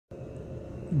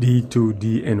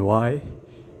D2DNY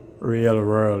Real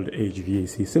World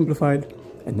HVAC Simplified.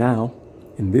 And now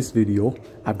in this video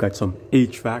I've got some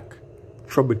HVAC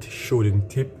troubleshooting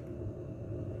tip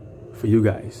for you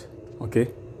guys.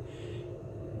 Okay,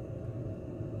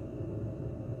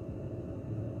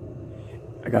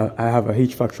 I have a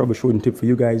HVAC troubleshooting tip for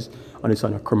you guys, and it's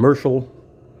on a commercial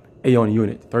Aaon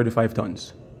unit, 35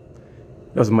 tons.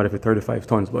 Doesn't matter if it's 35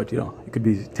 tons, but you know, it could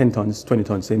be 10 tons, 20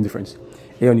 tons, same difference.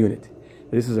 Aaon unit.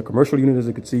 This is a commercial unit, as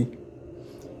you can see.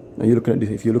 Now you're looking at this.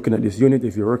 If you're looking at this unit,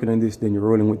 if you're working on this, then you're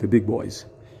rolling with the big boys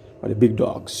or the big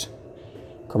dogs.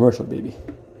 Commercial, baby.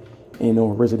 Ain't no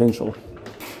residential.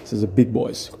 This is a big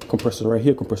boys. Compressors right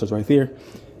here, compressors right there.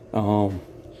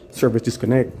 Service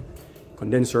disconnect,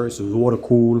 condensers, so water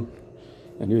cool,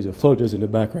 and there's a filters in the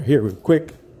back right here, real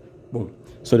quick. Boom.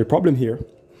 So the problem here,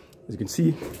 as you can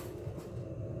see,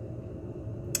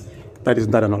 that is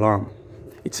not an alarm.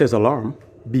 It says alarm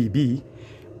BB,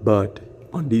 but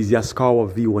on these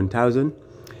YASKAWA V1000,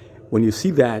 when you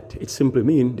see that, it simply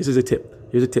means, this is a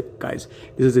tip. Here's a tip, guys.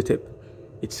 This is a tip.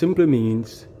 It simply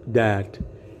means that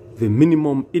the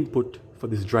minimum input for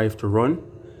this drive to run,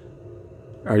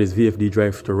 or this VFD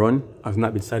drive to run, has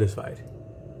not been satisfied.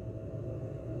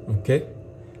 Okay?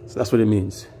 So that's what it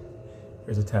means.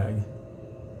 Here's a tag.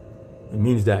 It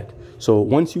means that. So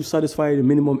once you satisfy the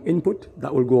minimum input,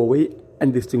 that will go away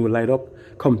and this thing will light up,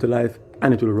 come to life,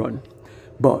 and it will run.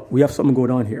 But we have something going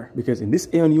on here, because in this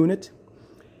Aaon unit,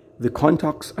 the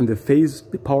contacts and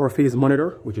the power phase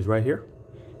monitor, which is right here,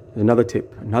 is another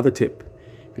tip.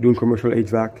 If you're doing commercial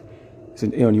HVAC, it's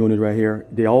an Aaon unit right here.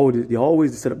 They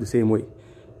always set up the same way.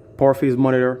 Power phase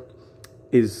monitor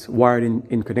is wired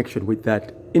in connection with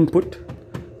that input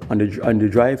on the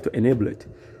drive to enable it.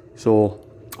 So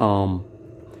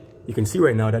you can see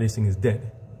right now that this thing is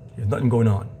dead. There's nothing going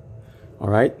on. All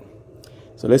right.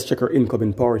 So let's check our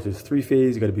incoming power. It is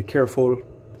 3-phase. You got to be careful.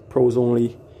 Pros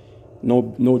only. No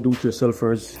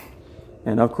do-it-yourselfers.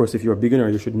 And of course, if you're a beginner,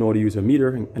 you should know how to use a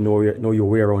meter and know your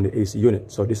way around the AC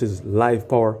unit. So this is live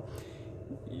power.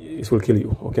 This will kill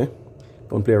you. Okay.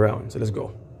 Don't play around. So let's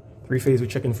go. 3-phase we're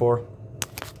checking for.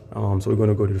 So we're going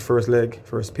to go to the first leg,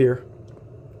 first pair.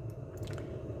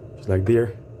 Just like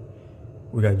there.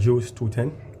 We got juice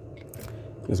 210.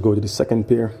 Let's go to the second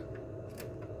pair.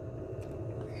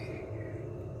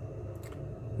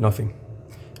 Nothing.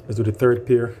 Let's do the third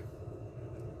pair.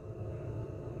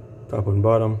 Top and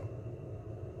bottom.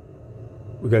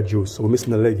 We got juice. So we're missing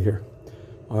the leg here.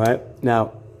 All right.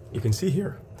 Now you can see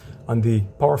here on the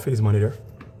power phase monitor.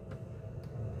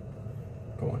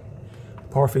 Go on.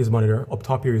 Power phase monitor up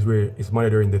top here is where it's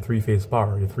monitoring the 3-phase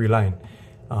power, the 3-line,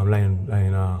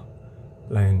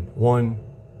 line 1,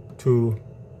 2,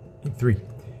 and 3.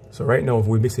 So right now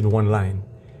we're missing one line,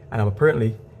 and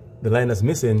apparently the line that's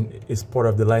missing is part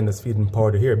of the line that's feeding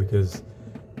power to here, because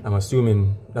I'm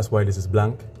assuming that's why this is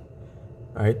blank.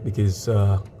 All right, because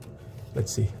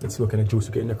let's see what kind of juice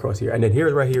we're getting across here. And then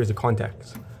here, right here is the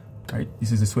contacts. All right,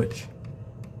 this is the switch.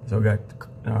 So we got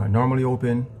normally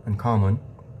open and common,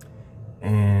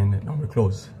 and normally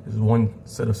close. This is one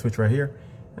set of switch right here,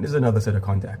 and this is another set of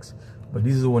contacts. But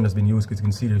this is the one that's been used, because you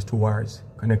can see there's 2 wires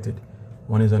connected.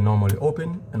 One is on normally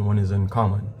open and one is on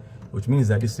common, which means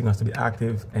that this thing has to be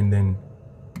active and then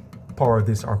power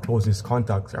this or close this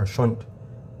contacts or shunt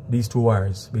these 2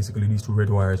 wires. Basically these 2 red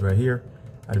wires right here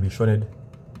have to be shunted,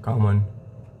 common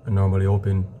and normally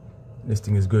open. This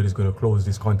thing is good. It's going to close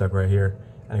this contact right here,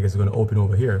 and I guess it's going to open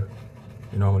over here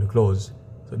and normally close.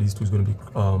 So these 2 is going to be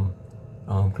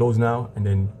closed now, and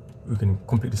then we can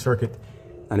complete the circuit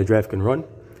and the drive can run.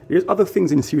 There's other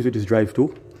things in series with this drive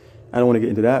too. I don't want to get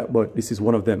into that, but this is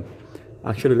one of them.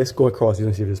 Actually, let's go across this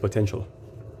and see if there's potential.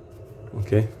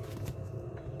 Okay.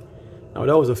 Now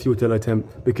that was a futile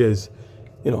attempt, because,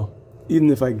 you know, even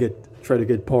if I try to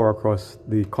get power across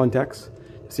the contacts,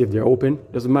 see if they're open,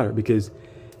 doesn't matter, because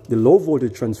the low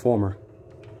voltage transformer,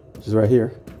 which is right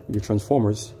here, your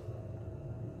transformers,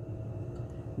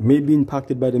 may be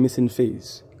impacted by the missing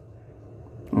phase.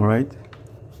 All right.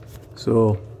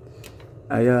 So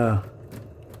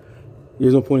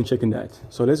there's no point in checking that.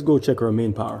 So let's go check our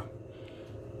main power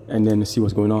and then see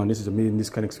what's going on. This is a main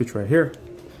disconnect switch right here.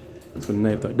 Just gonna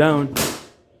knife that down,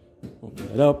 open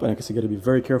that up, and I guess you gotta be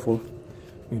very careful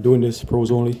when you're doing this, pros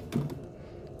only.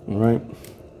 All right.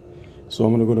 So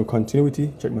I'm gonna go to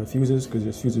continuity, check my fuses, because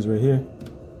there's fuses right here.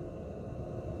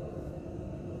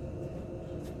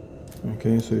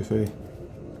 Okay, so if I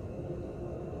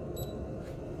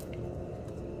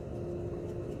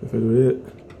do it,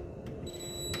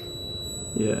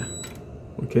 yeah.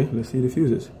 Okay, let's see the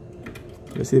fuses.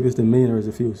 Let's see if it's the main or is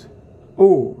the fuse.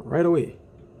 Oh, right away.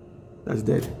 That's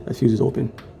dead. That fuse is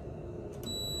open.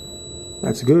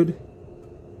 That's good.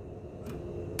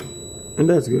 And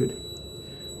that's good.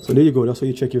 So there you go. That's how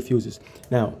you check your fuses.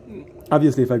 Now,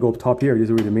 obviously, if I go up top here, this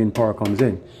is where the main power comes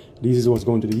in. This is what's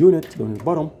going to the unit, going to the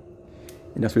bottom.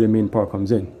 And that's where the main power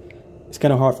comes in. It's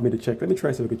kind of hard for me to check. Let me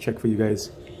try so I can check for you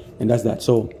guys. And that's that.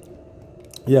 So,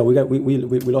 yeah, we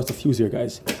lost a fuse here,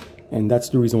 guys. And that's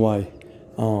the reason why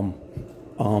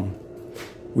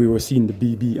we were seeing the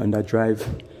BB on that drive.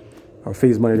 Our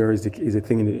phase monitor is a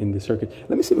thing in the circuit.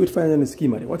 Let me see if we can find it in the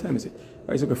schematic. What time is it? All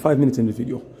right, so we're 5 minutes in the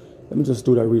video. Let me just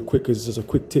do that real quick because it's just a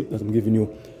quick tip that I'm giving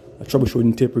you. A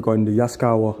troubleshooting tip regarding the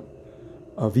YASKAWA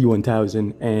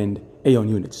V1000 and Aaon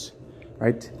units,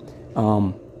 right?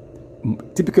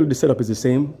 Typically the setup is the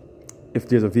same if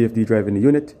there's a VFD drive in the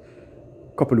unit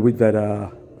coupled with that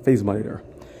phase monitor.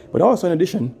 But also in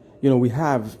addition, you know, we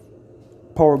have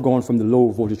power going from the low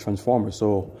voltage transformer.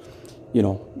 So, you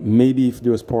know, maybe if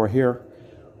there was power here,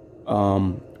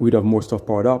 we'd have more stuff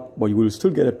powered up, but you will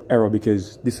still get an error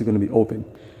because this is going to be open.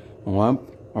 All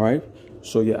right.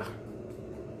 So yeah.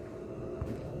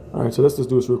 All right. So let's just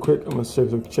do this real quick. I'm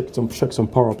gonna check some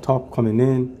power up top coming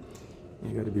in.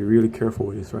 You got to be really careful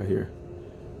with this right here.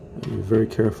 Be very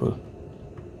careful.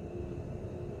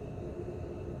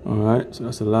 All right. So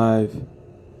that's alive.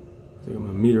 I got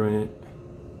my meter in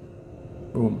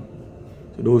it. Boom.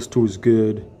 So those two is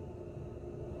good.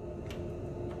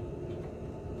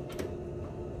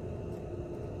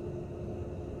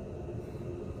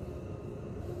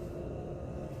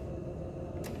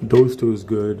 Those two is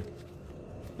good.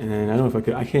 And I don't know if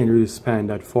I can't really span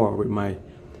that far with my,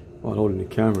 while holding the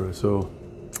camera. So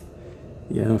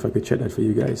yeah, I don't know if I could check that for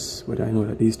you guys, but I know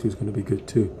that these two is going to be good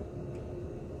too.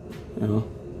 You know,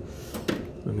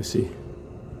 let me see.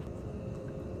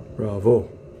 Bravo.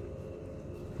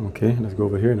 Okay, let's go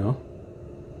over here now.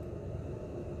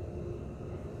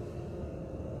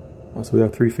 So we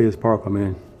have 3-phase power coming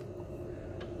in.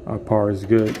 Our power is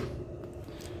good.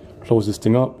 Close this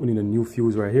thing up. We need a new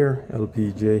fuse right here,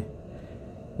 LPJ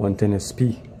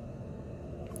 110SP.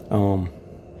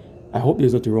 I hope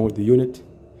there's nothing wrong with the unit.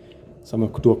 So I'm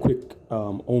gonna do a quick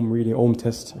ohm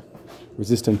test,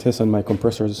 resistance test on my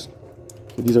compressors.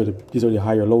 So these are the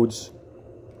higher loads.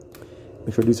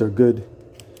 Make sure these are good.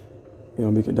 You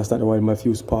know, that's not why my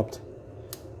fuse popped.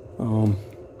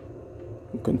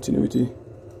 Continuity.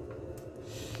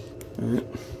 All right.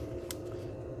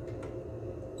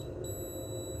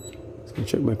 So I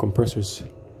check my compressors.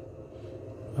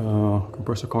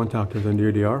 Compressor contactors, and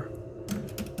there they are.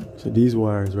 So these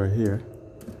wires right here,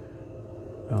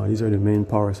 these are the main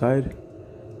power side.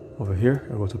 Over here,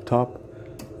 it goes up top.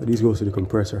 So these goes to the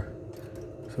compressor.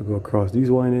 So go across these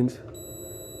windings.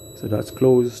 So that's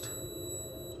closed.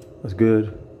 That's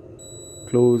good.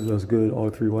 Closed. That's good. All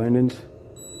 3 windings.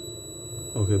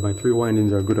 Okay, my 3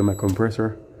 windings are good on my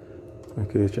compressor.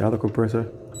 Okay, it's the other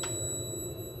compressor.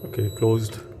 Okay,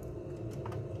 closed.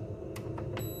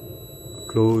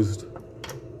 Closed.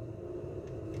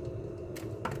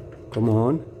 Come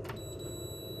on.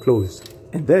 Closed.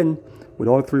 And then with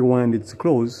all 3 windings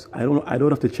closed, I don't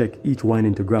have to check each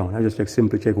winding to ground. I just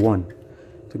simply check one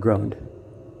to ground.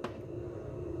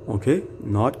 Okay,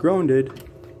 not grounded.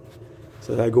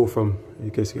 So I go from,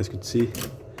 you guys could see,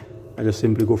 I just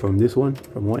simply go from this one,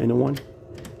 from one end to one,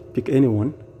 pick any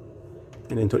one,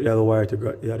 and then put the other wire to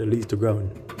the other leads to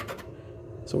ground.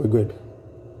 So we're good.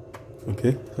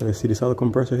 Okay, so let's see this other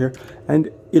compressor here. And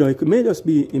you know, it may not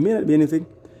be anything,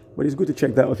 but it's good to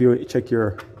check that if you check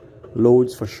your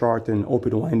loads for short and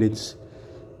open windings.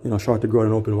 You know, short to ground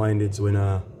and open windings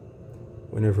whenever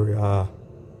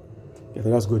yeah, so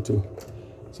that's good too.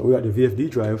 So we got the VFD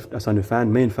drive that's on the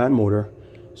main fan motor.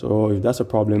 So if that's a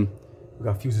problem, we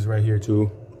got fuses right here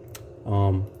too.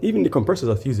 Even the compressors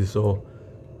are fuses, so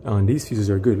these fuses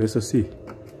are good. Let's just see.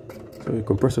 So the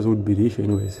compressors would be the issue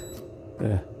anyways.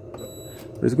 Yeah,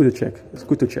 but it's good to check. It's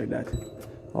good to check that.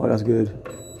 Oh, that's good.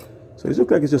 So it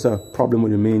looks like it's just a problem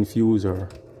with the main fuse, or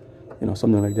you know,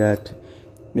 something like that.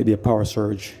 Maybe a power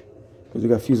surge, because we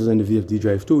got fuses on the VFD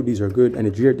drive too. These are good, and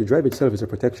the drive itself is a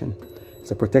protection.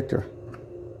 It's a protector,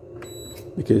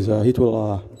 because it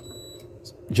will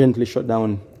gently shut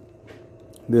down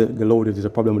the load if there's a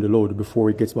problem with the load before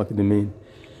it gets back to the main.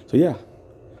 So yeah,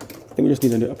 I think we just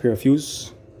need a pair of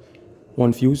fuse,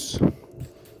 one fuse, and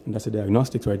that's the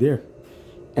diagnostics right there.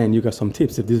 And you got some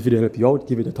tips. If this video helped you out,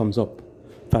 give it a thumbs up,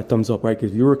 fat thumbs up, right?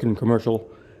 Because if you're working in commercial,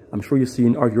 I'm sure you've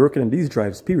seen, or you're working on these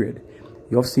drives, period,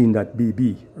 you have seen that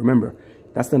BB. Remember,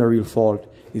 that's not a real fault.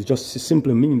 It's just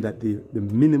simply meaning that the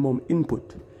minimum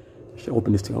input, I should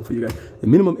open this thing up for you guys. The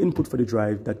minimum input for the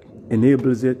drive that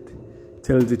enables it,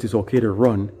 tells it it's okay to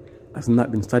run, has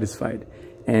not been satisfied.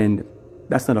 And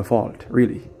that's not a fault,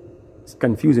 really. it's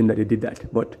confusing that they did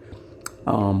that. But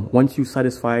once you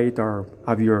satisfy it or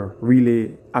have your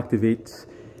relay activate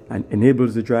and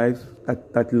enables the drive,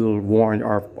 that little warning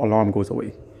or alarm goes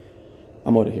away.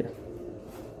 I'm out of here.